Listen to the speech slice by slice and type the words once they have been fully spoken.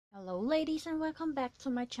Hello ladies and welcome back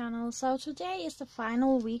to my channel. So today is the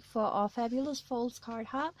final week for our fabulous Folds Card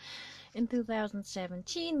Hub in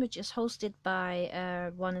 2017, which is hosted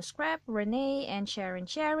by One is Scrap, Renee and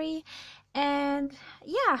Sherri. And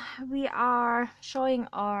yeah, we are showing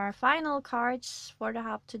our final cards for the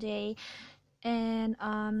hub today. And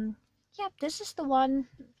yeah, this is the one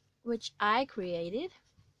which I created.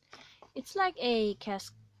 It's like a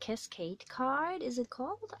cascade card, is it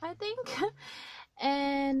called? I think.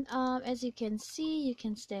 And as you can see, you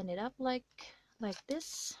can stand it up like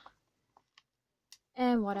this.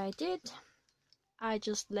 And what I did, I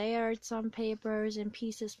just layered some papers and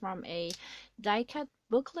pieces from a die cut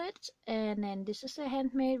booklet, and then this is a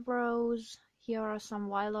handmade rose. Here are some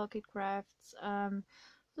Wild Orchid Crafts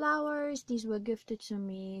flowers. These were gifted to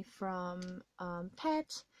me from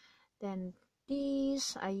Pet. Then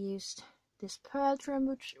these, I used this pearl trim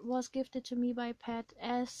which was gifted to me by Pet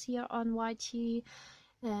S here on YT.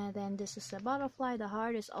 And then this is a butterfly. The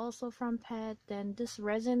heart is also from Pet. Then this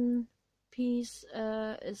resin piece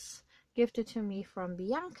is gifted to me from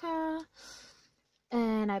Bianca.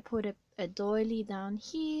 And I put a doily down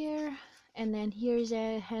here. And then here's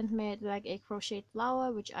a handmade, like a crochet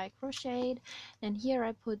flower which I crocheted. And here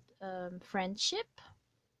I put friendship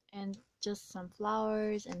and just some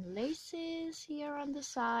flowers and laces here on the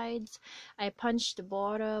sides. I punched the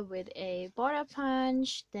border with a border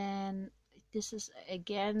punch. Then this is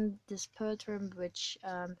again this pearl trim which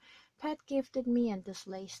Pat gifted me, and this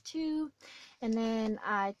lace too. And then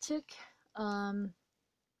I took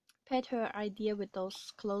Pat her idea with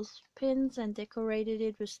those clothespins and decorated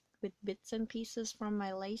it with bits and pieces from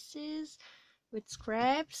my laces with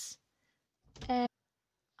scraps. And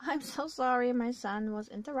I'm so sorry, my son was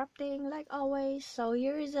interrupting like always. So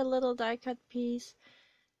here is a little die cut piece,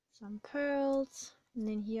 some pearls, and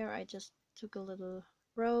then here I just took a little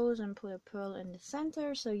rose and put a pearl in the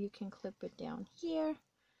center so you can clip it down here.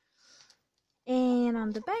 And on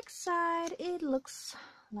the back side it looks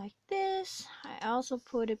like this. I also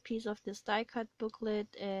put a piece of this die cut booklet,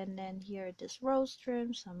 and then here this rose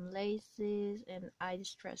trim, some laces, and I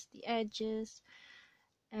distressed the edges.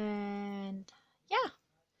 And yeah,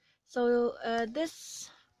 so this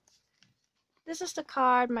is the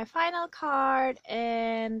card, my final card.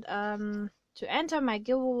 And to enter my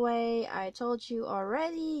giveaway, I told you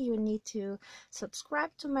already, you need to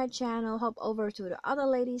subscribe to my channel, hop over to the other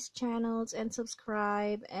ladies' channels and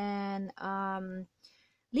subscribe, and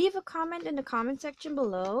leave a comment in the comment section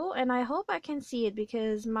below. And I hope I can see it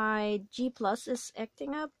because my G Plus is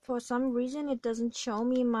acting up for some reason. It doesn't show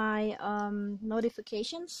me my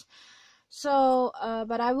notifications. So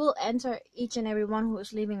but I will enter each and every one who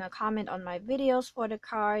is leaving a comment on my videos for the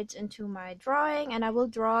cards into my drawing, and I will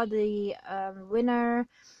draw the winner,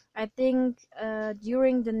 I think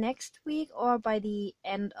during the next week or by the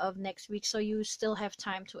end of next week, so you still have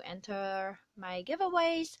time to enter my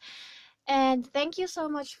giveaways. And thank you so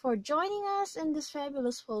much for joining us in this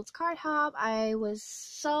fabulous Folds Card Hub. I was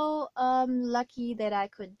so lucky that I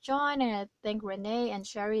could join, and I thank Renee and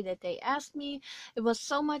Sherri that they asked me. It was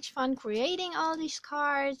so much fun creating all these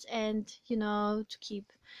cards, and you know, to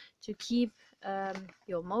keep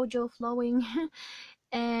your mojo flowing.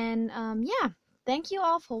 And yeah, thank you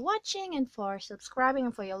all for watching and for subscribing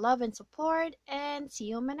and for your love and support, and see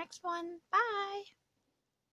you on my next one. Bye.